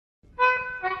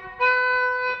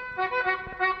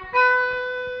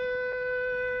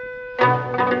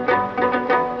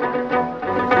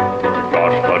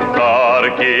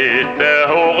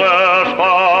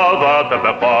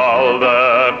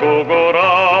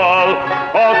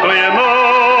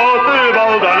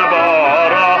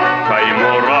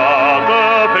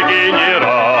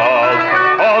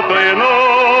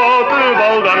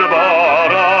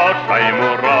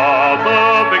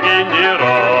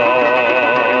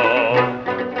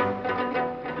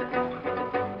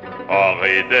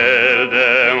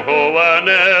Айдылдың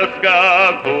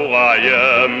хуанысқан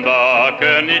туғайымда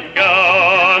күн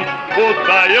иткен,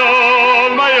 ұттай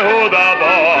олмай худа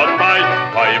батмай,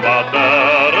 ай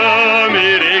батырым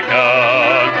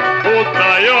ирекен.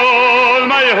 Ұттай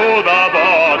олмай худа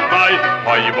батмай,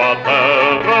 ай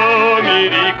батырым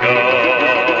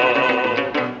ирекен.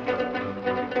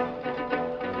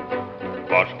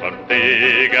 Башқұрт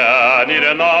деген ир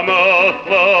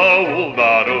намыслы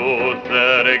ұлдары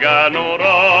сүрген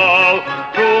Урал,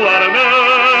 шулар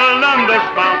менен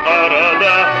дұшман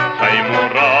қырды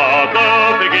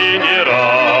Шаймуратов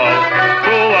генерал.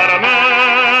 Шулар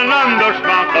менен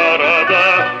дұшман қырды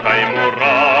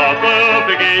Шаймуратов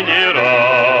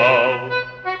генерал.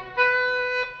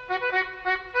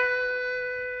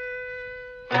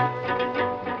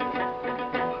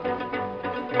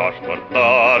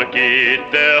 Башқұрттар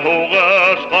кетті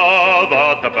хуғышқа,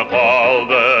 батып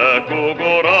қалды көк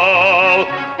Урал.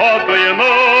 Атыйны